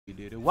you,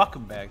 dude.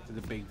 Welcome back to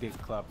the Big Dick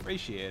Club.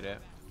 Appreciate it.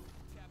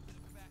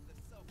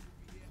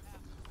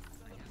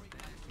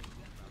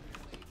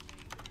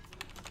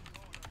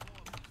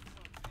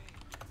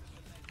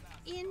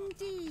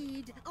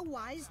 Indeed, a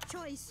wise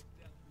choice.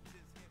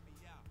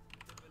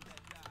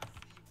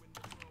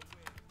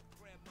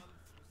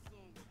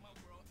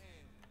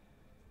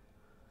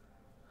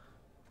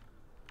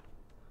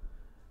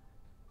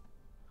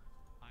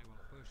 I will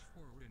push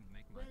forward and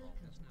make my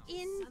boldness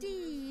known.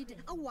 Indeed,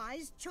 a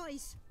wise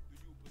choice.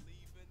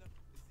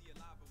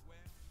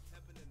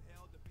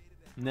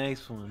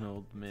 Nice one,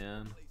 old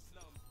man.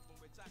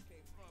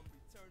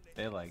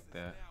 They like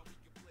that.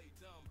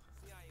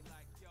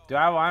 Do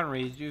I want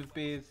rejuve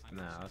beads?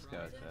 No, let's go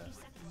with that.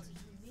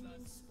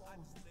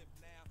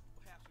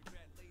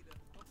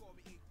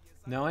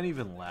 No one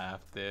even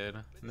laughed, dude.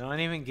 No one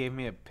even gave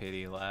me a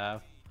pity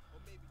laugh.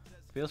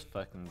 Feels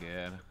fucking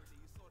good.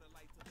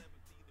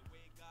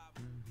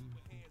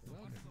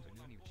 Welcome to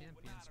Nunu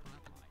Champion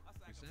Spotlight,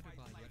 presented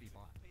by Yeti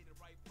Bot.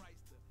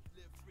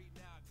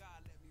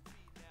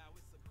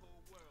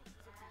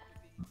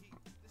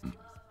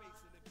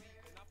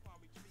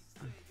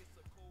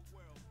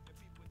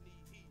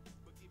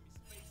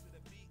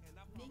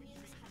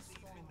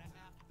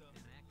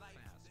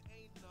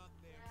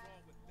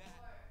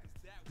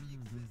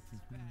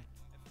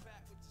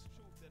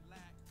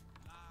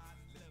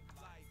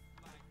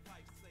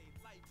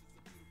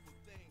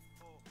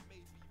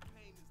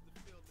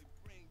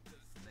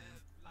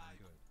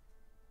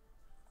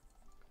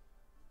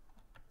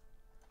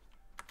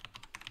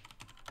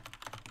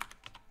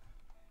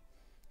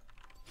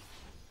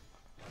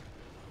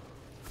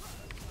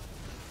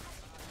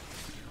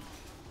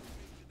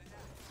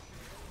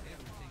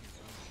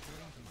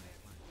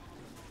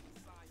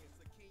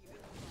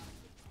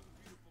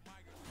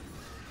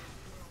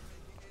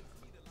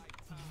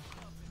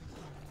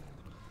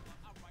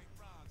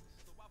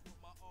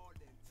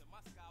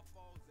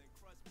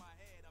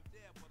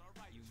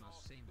 You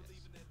must say this.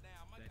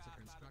 That's a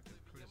constructive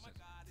criticism.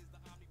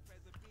 Stop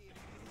feeding.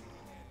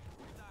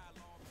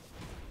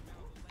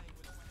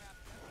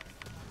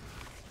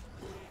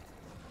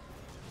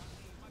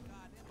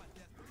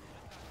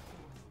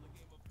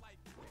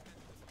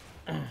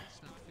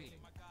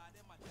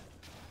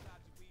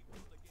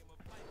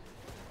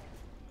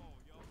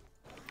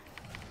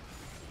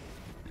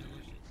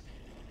 Delicious.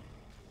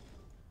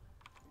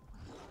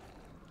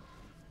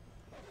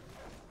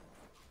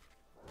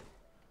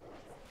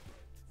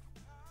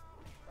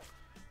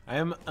 I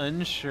am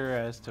unsure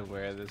as to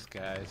where this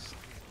guy is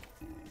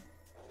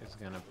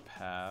gonna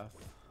path.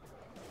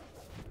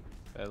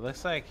 But it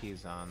looks like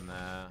he's on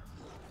that.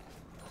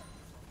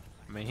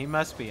 I mean, he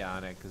must be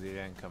on it because he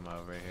didn't come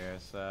over here,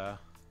 so...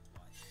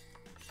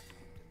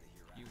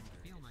 You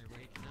feel my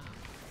rage now.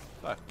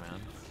 Fuck,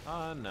 man.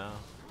 Oh, no.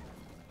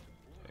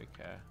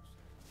 Okay.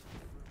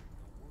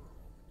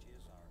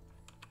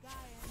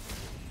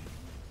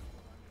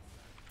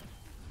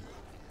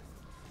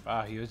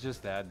 Wow, he was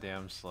just that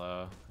damn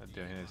slow at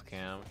doing his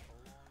camp.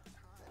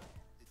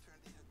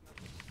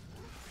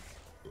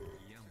 Yummy.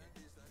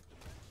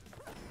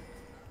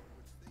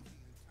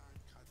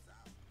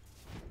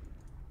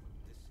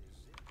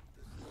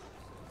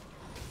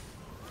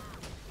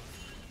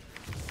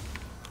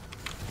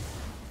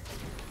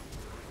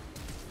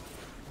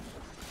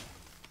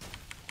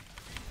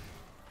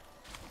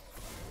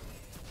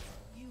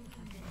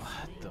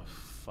 What the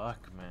fuck,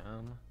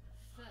 man?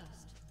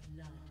 First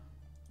blood.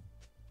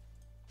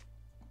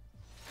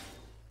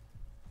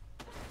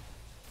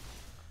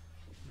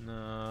 No.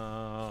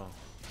 Are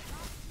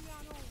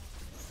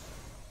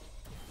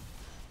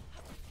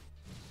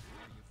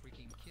you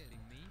freaking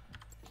kidding me?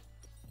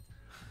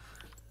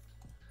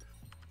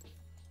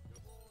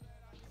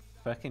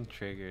 Fucking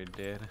triggered,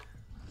 dude.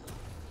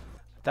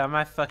 Thought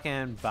my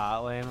fucking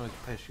bot lane was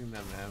pushing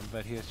them in,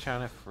 but he was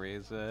trying to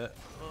freeze it.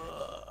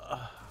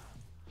 Ugh.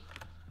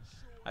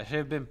 I should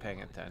have been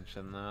paying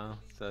attention though,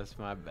 so it's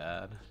my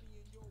bad.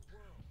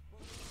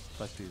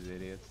 Fuck these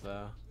idiots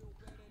though.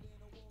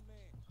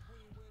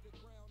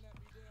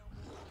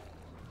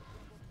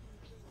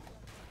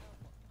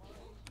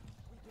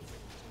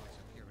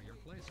 Superior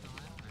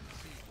playstyle, I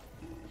see.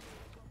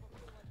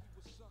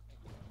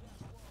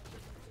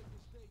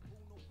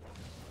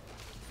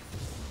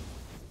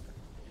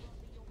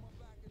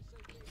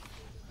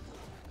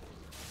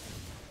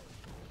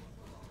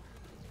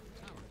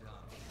 Tower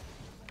down.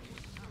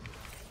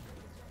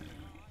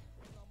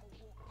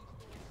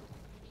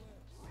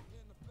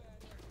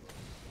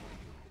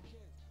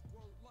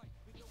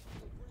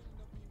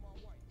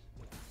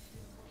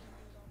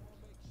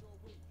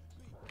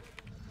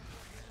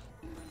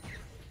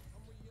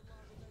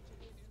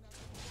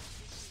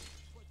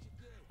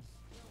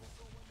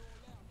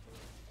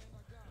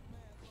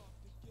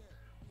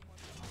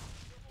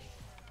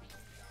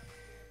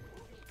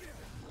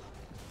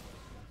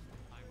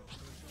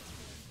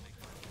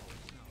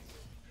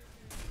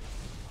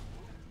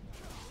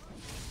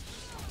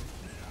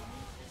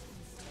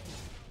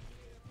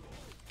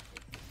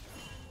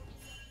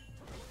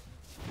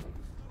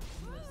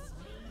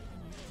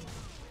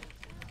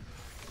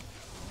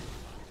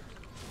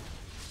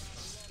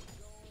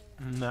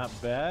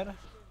 Not bad.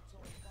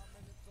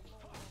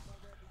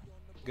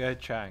 Go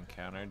try and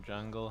counter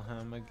jungle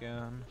him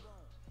again.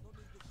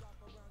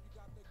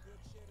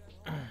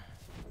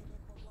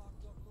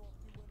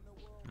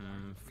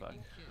 Fuck.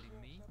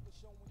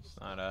 It's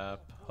not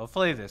up.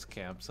 Hopefully this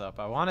camp's up.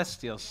 I want to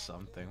steal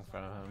something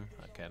from him.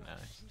 Okay,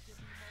 nice.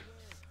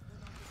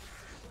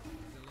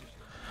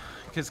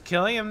 Because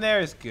killing him there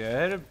is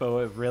good, but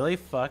what really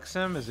fucks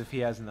him is if he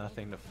has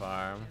nothing to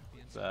farm.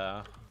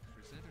 So.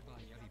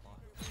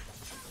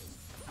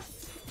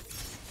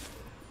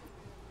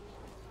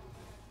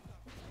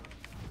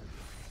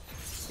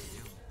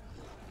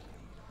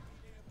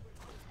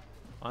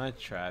 I want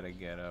to try to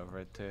get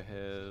over to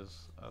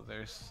his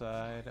other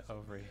side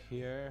over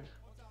here.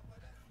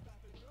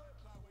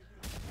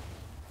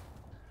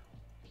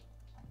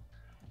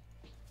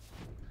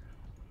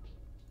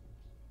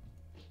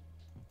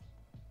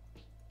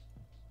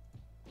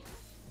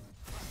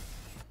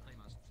 I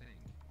must think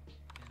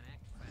and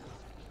act fast.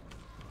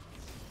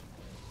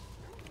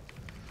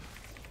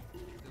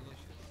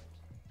 Delicious.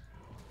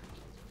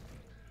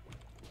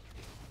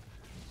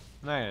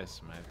 I'm not gonna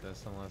smite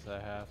this unless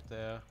I have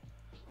to.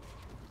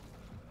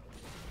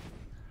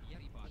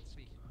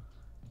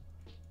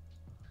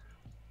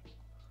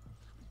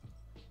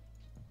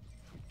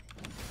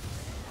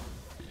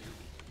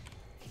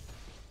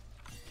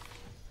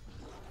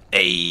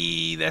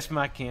 Hey, that's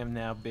my camp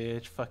now,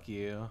 bitch. Fuck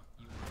you.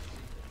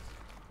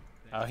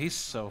 Oh, he's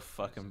so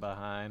fucking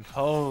behind.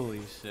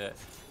 Holy shit.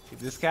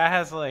 This guy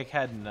has like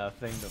had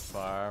nothing to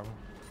farm.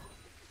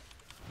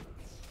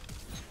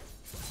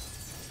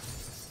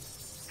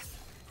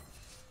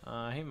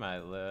 He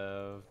might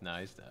live. No,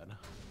 he's dead.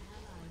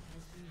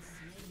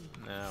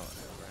 No,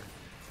 whatever.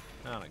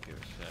 I don't give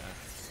a shit.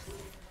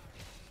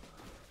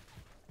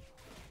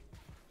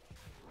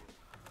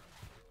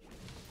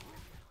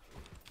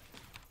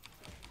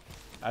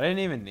 I didn't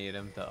even need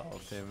him to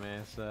ulti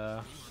me,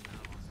 so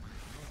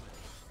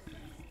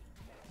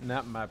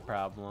not my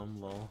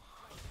problem, lol.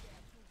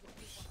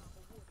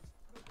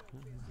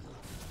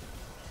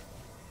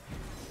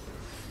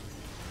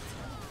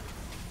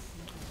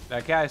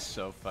 That guy's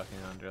so fucking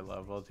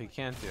underleveled. He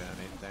can't do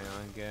anything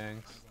on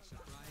ganks.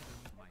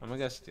 I'm gonna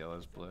go steal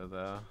his blue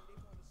though.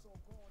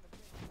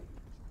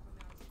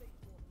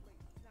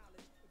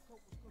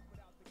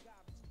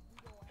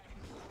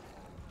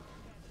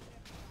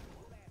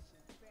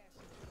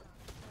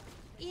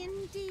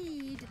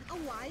 Indeed, a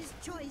wise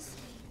choice.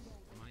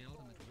 My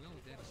ultimate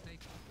will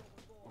devastate you,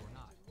 or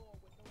not.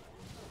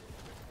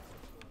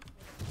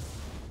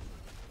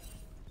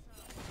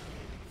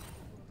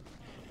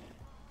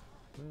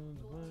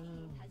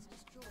 Has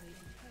destroyed a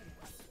turret.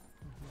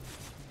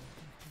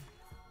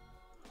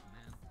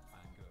 Man,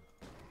 I'm good.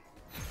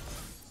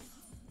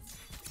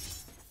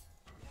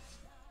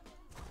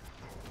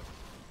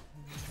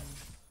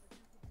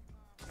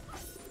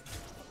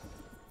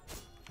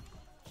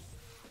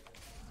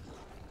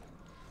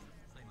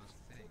 I must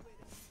think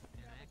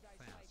and act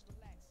fast.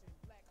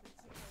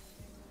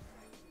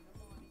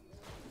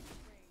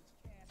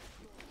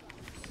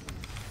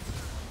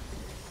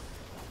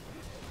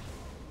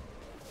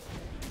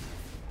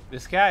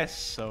 This guy is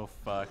so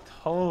fucked.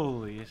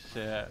 Holy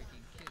shit.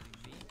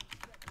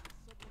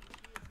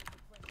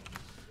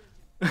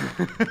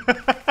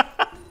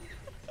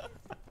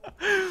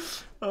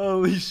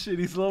 Holy shit,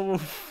 he's level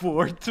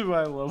 4 to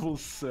my level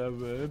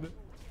 7.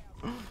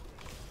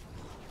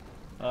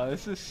 Oh,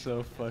 this is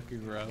so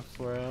fucking rough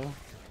for him.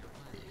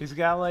 He's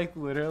got like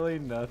literally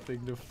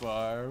nothing to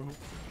farm.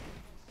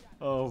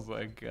 Oh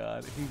my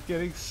god, he's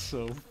getting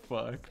so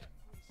fucked.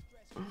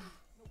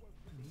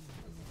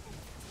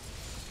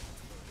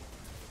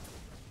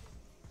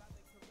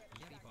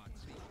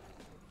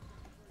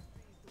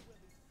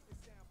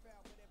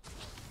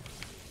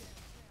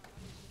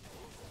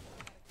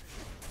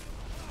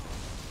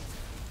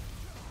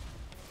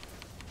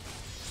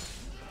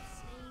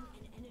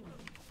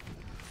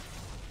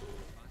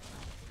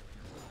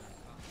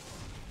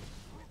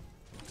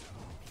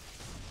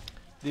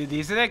 Dude,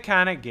 these are the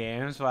kind of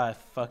games where I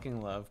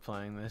fucking love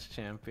playing this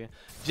champion.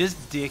 Just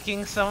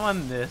dicking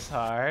someone this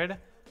hard,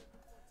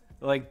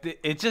 like,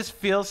 it just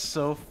feels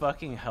so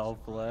fucking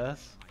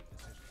helpless.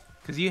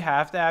 Because you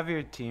have to have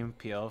your team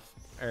peel,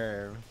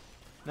 or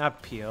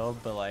not peel,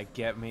 but like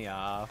get me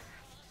off.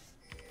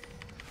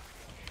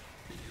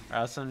 Or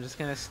else I'm just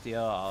gonna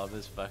steal all of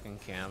his fucking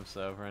camps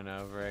over and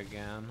over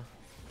again.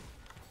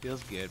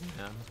 Feels good,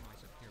 man.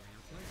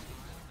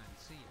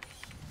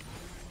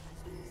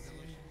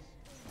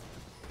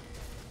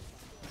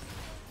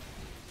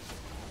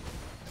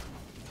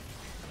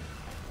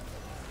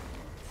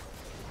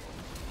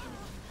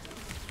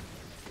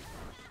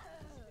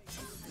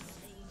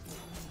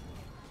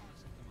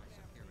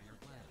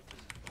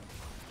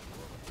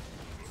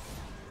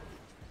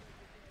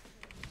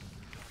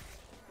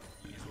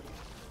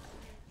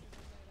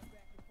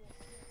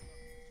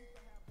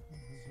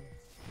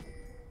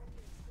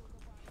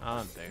 I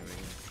don't think we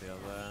can steal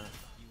that.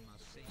 You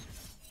must see.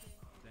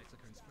 That's a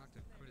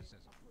constructive criticism.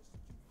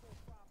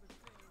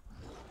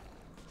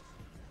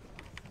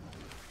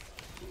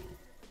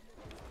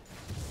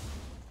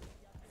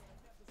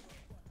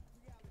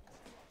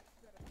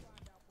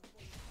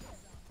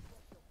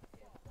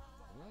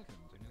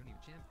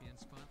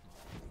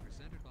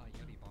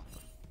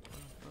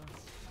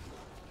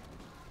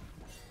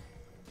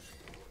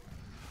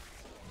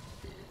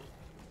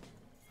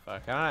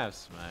 Fuck, I don't have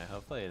smite.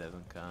 Hopefully it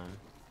doesn't come.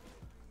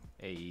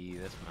 AE,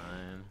 that's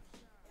mine.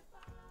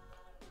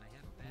 I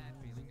have a bad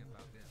feeling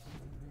about this.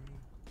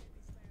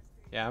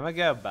 Yeah, I'm gonna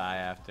go buy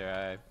after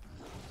I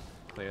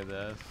clear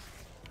this.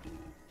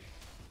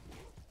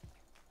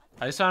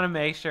 I just want to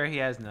make sure he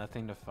has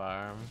nothing to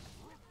farm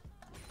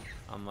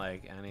on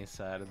like any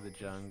side of the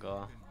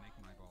jungle. Couldn't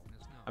make my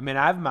boldness known. I mean,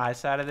 I have my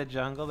side of the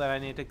jungle that I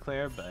need to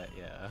clear, but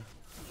yeah.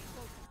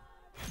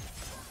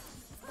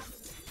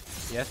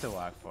 He has to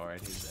walk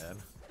forward. He's dead.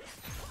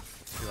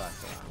 He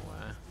walked the wrong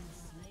way.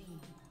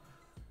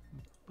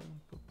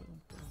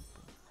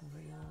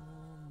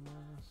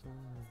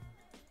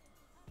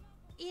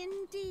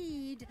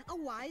 Indeed, a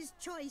wise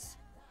choice.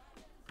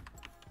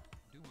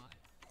 Do I?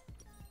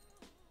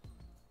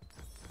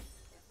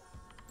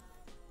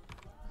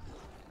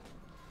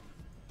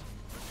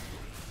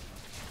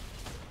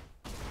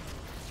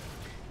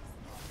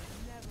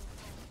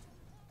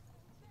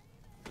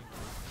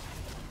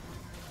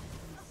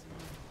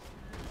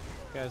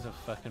 Guy's a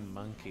fucking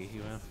monkey. He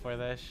went for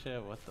that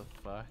shit. What the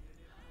fuck?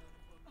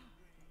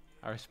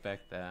 I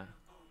respect that.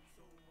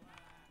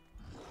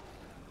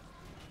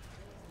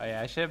 Oh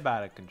yeah, I should have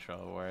bought a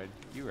control word.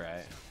 You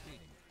right.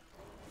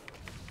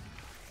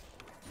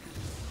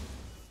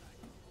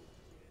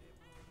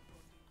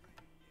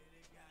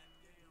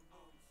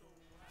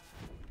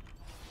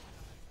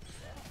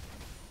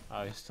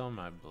 Oh, he stole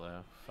my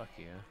blue. Fuck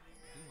you.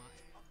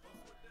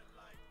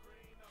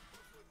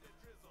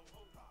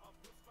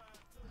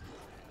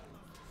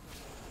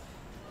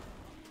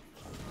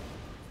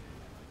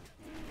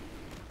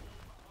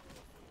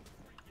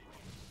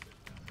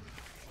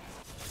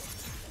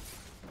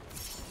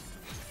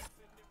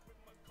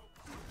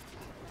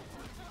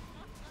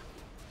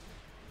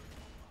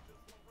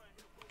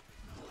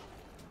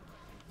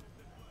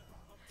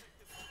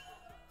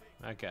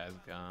 That guy's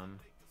gone.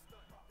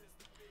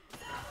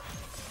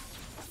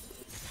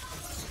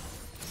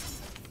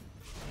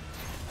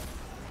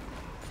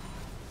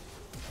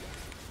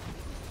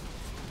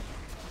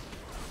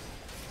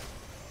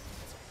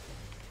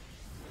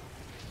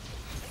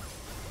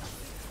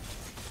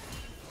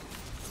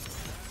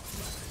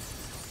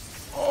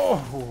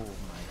 Oh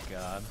my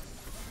god.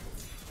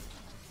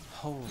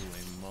 Holy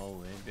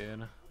moly,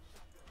 dude.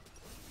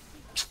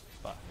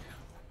 Fuck.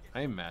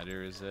 I ain't mad to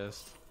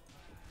resist.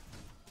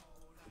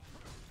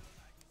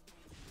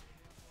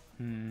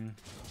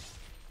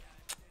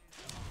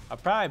 I'll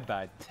probably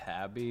buy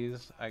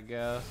tabbies, I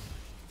guess.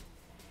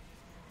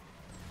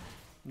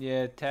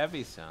 Yeah,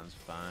 tabby sounds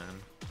fine.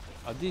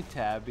 I'll do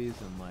tabbies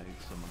and like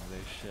some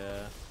other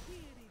shit.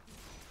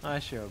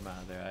 Not sure what my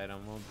other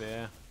item will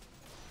be.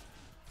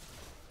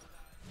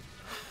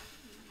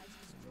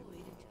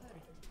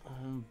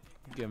 I'll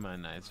get my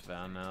Knight's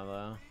Vow now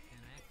though.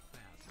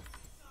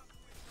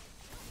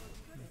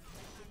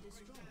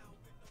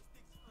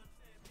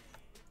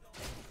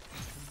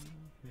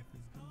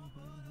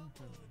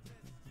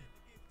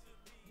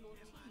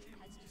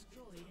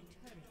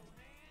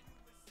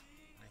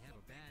 I have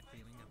a bad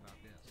feeling about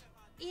this.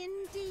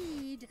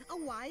 Indeed, a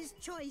wise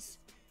choice.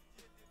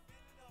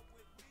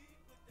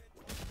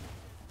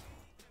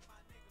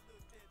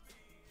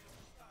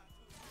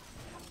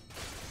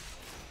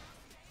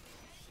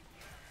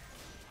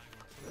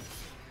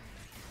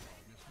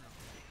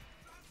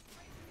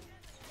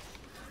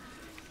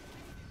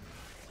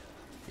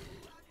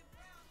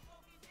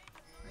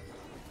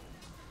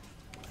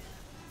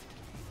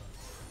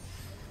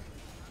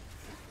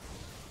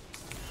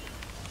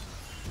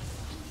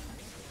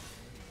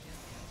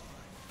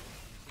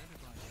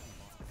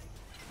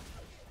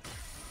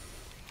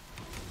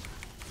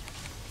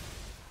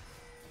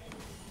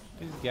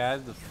 These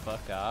guys the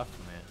fuck off,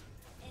 man.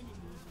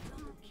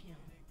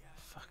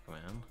 Fuck,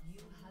 man.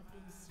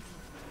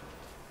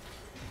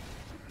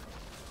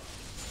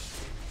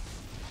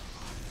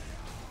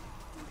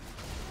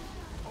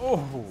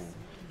 Oh!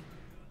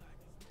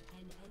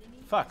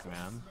 Fuck,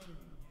 man.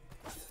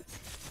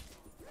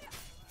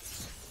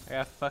 I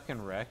got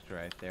fucking wrecked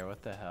right there.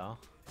 What the hell?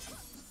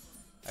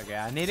 Okay,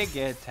 I need to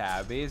get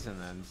tabbies and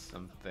then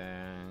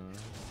something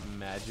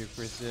magic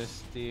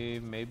resisty,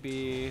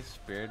 maybe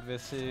spirit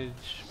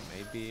visage,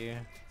 maybe.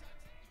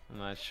 I'm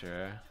not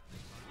sure.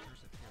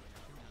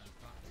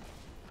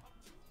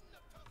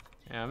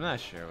 Yeah, I'm not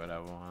sure what I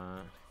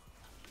want.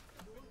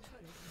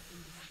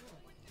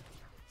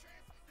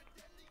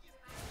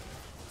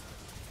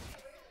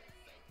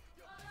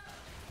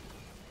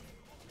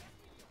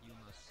 You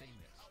must sing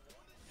this.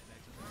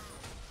 That's a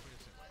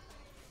criticism.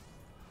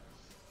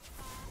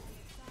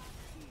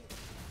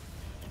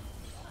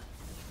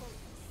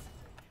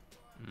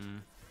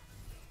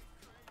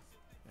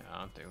 Yeah, I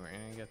don't think we're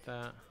gonna get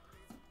that.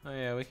 Oh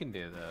yeah, we can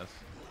do this.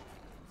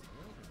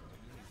 Welcome to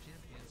Nunu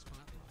Champion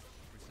Spotlight,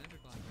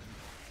 presented by Nunu.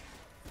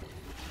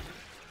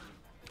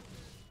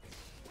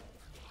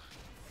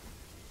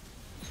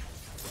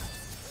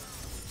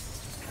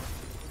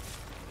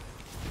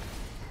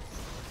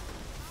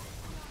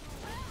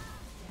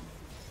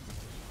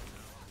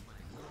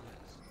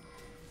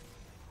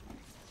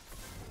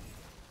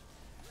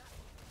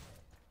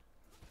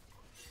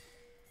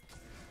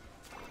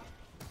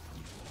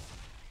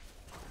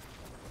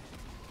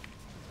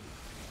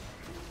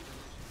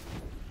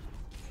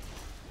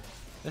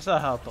 This'll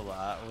help a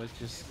lot with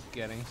just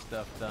getting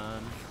stuff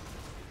done.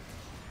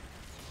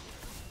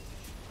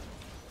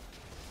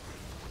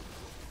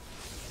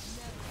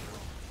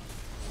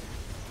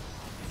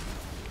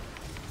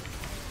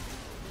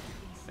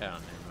 They don't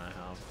need my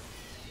help.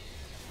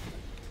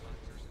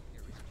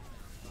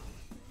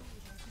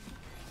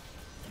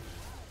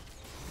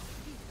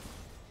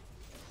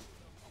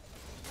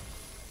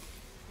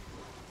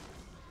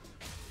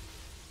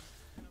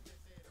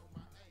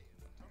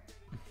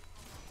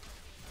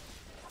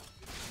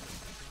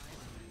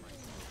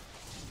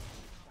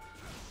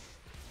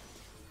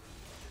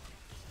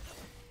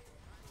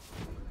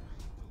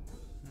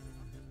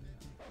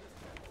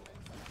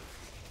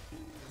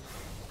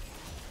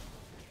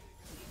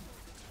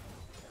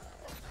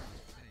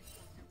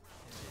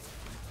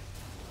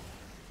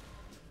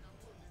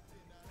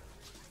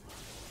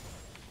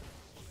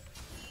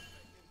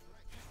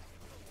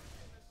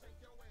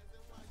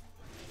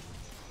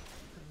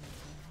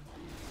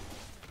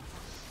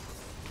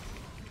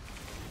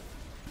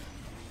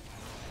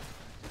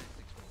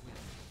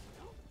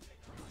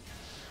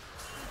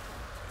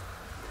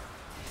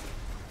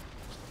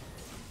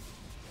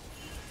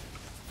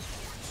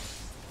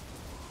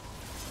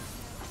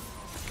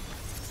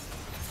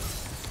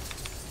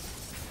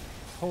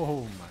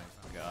 Oh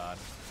my god.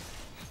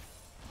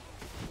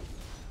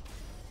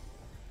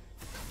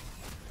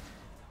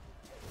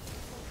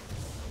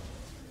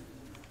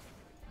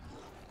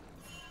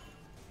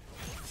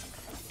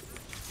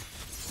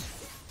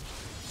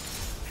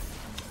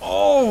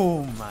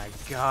 Oh my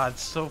god,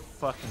 so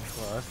fucking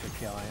close to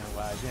killing him.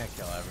 Wow, I didn't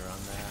kill everyone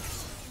there.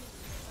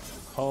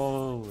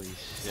 Holy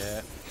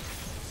shit.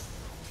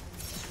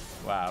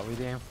 Wow, we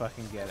didn't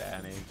fucking get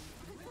any.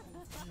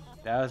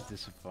 That was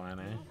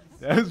disappointing.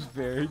 That was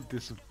very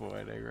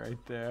disappointing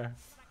right there.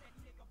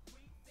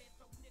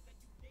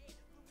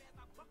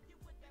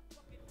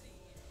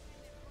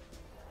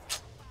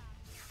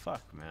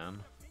 Fuck, man.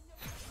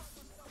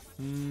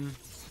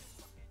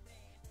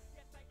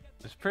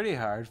 It's pretty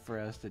hard for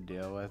us to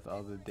deal with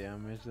all the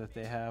damage that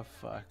they have.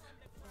 Fuck.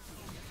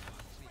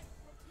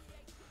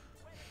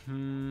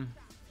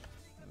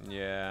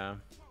 Yeah.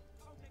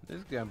 This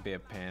is gonna be a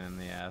pain in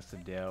the ass to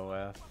deal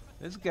with.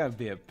 This is gonna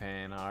be a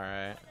pain,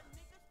 alright.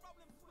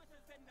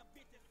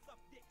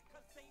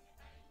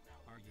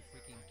 Are you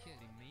freaking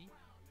kidding me?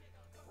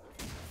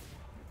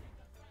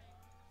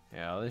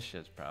 Yeah, all this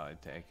shit's probably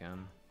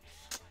taken.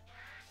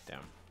 Damn.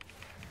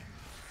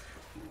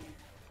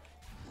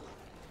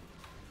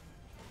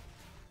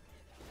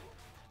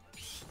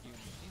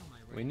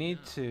 We need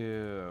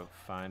to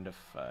find a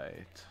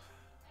fight.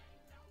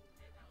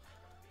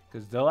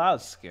 Because they'll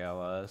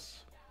outscale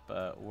us,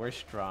 but we're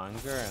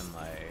stronger in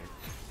like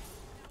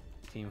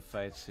team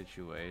fight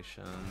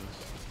situations.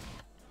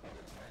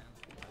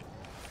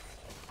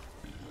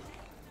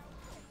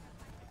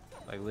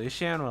 Like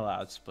Lucian will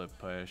outsplit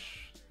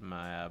push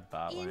my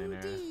bot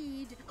laner.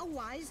 Indeed, a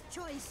wise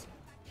choice.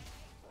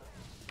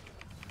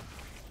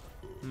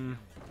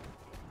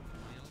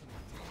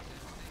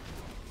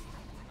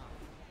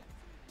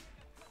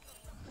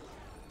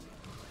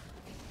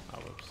 Oh,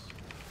 whoops.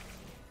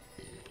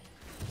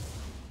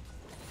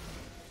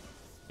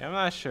 Yeah, I'm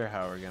not sure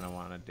how we're gonna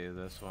want to do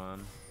this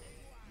one.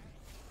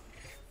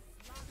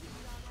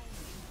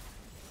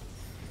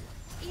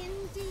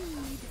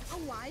 Indeed, a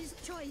wise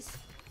choice.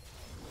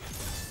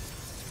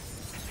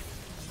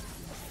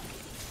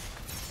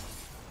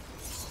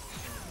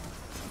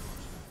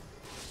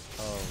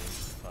 Holy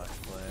fuck,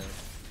 Blair.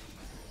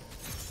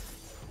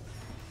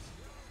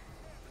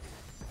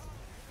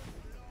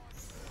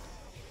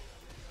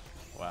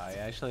 Wow, he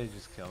actually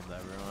just killed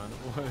everyone.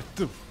 What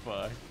the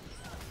fuck?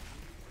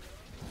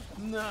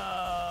 No,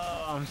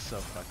 I'm so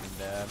fucking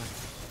dead.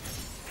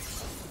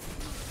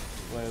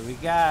 Wait,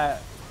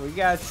 we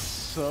got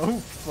so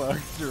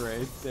fucked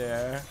right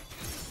there.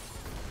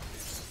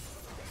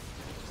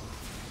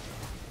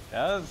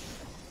 That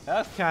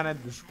was kind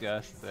of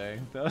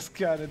disgusting. That was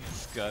kind of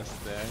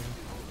disgusting.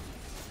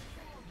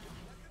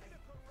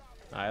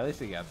 Alright, at least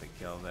he got the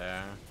kill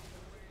there.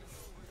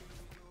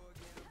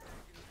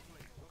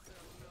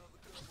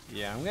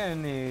 Yeah, I'm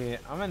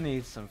gonna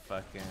need some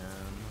fucking,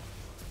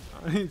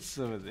 I'm gonna need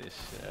some of this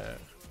shit.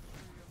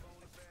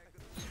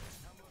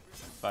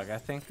 Fuck, I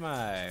think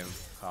my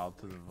Call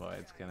to the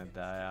Void's gonna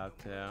die out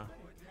too.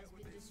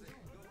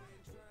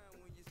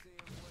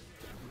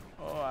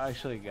 Oh, I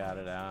actually got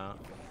it out.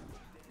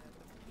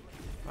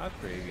 That's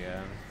pretty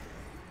good.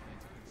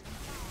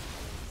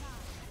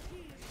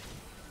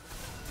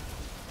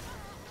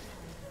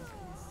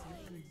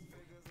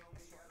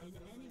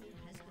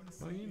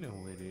 Well, you know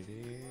what it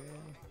is.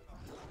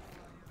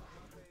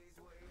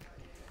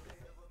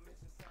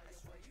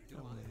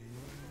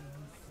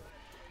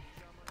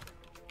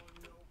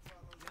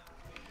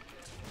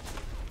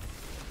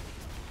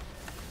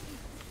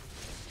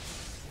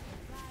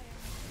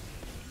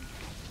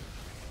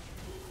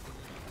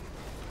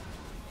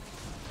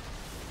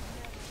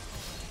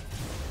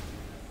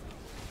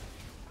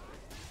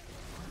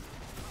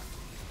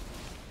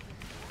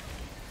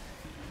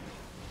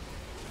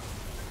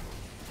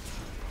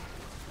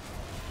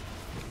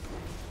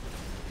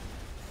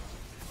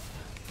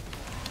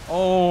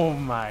 Oh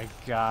my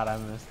god, I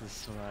missed the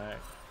smack.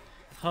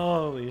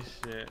 Holy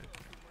shit.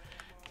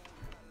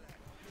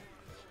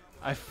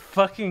 I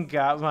fucking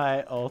got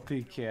my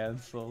ulti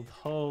cancelled.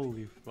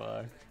 Holy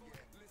fuck.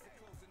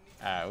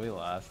 Alright, we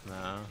lost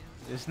now.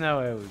 There's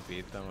no way we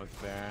beat them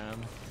with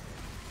Baron.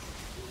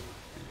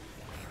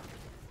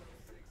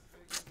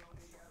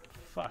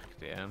 Fuck,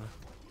 Dan.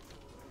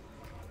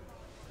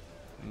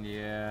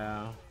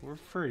 Yeah, we're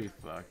pretty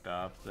fucked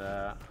off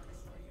that.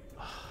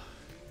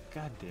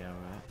 God damn it.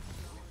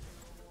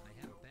 I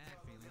have a bad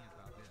feeling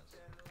about this.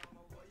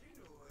 Push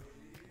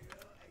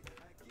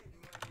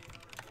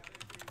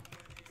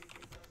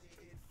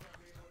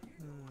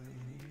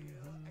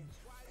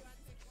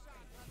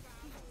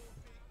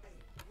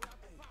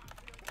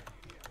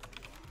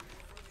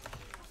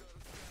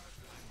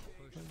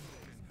and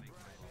make my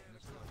weakness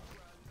known.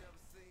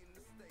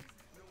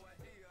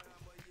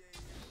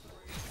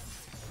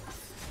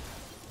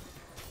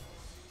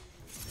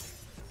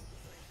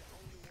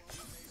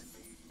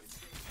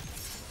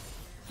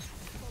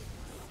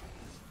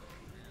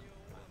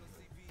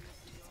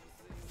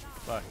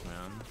 Fuck,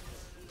 man.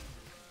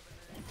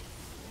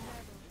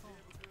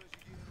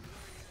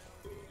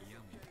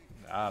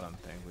 I don't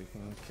think we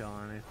can kill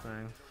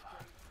anything.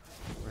 Fuck.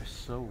 We're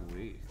so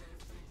weak.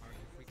 Are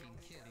you freaking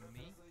kidding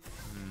me?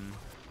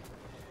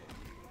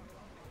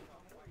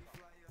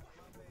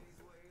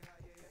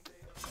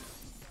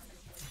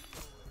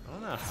 I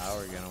don't know how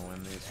we're gonna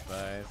win these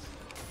fights.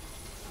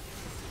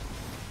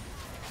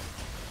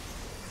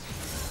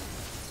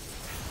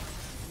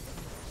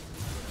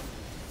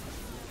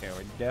 Okay,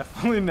 we're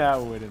definitely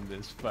not winning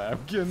this fight.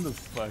 I'm getting the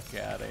fuck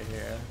out of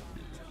here.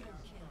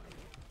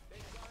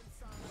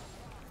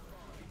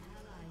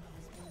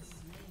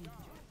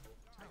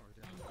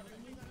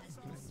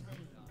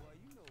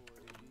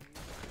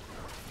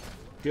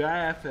 Do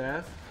I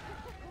FF?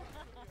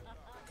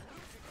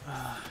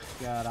 Oh,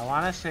 God, I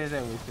want to say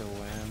that we could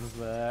win,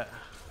 but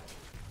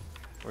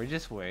we're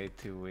just way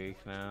too weak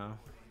now.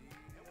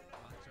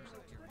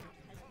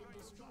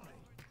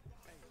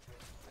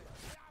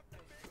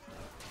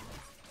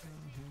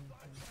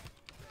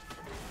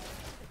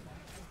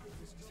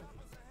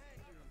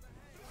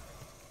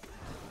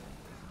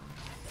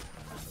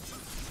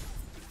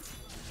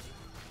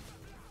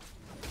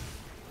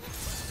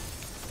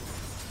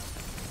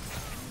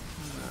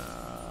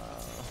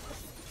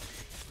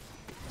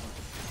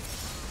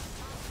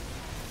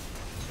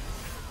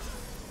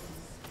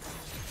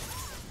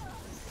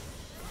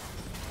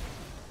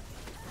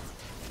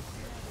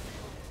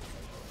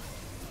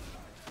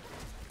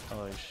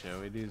 Holy shit,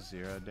 we do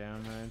 0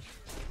 damage.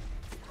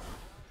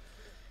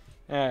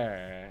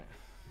 Alright.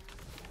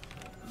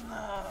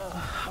 No,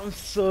 I'm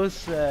so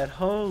sad.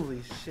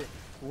 Holy shit.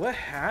 What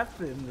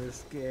happened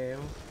this game?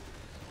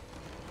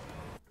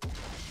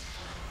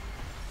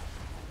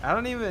 I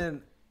don't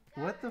even...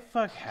 What the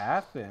fuck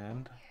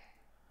happened?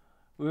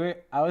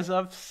 I was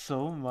up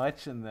so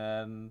much and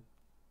then...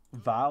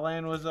 Bot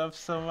lane was up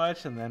so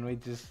much and then we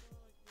just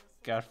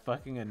got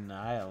fucking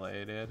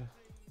annihilated.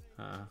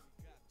 Huh.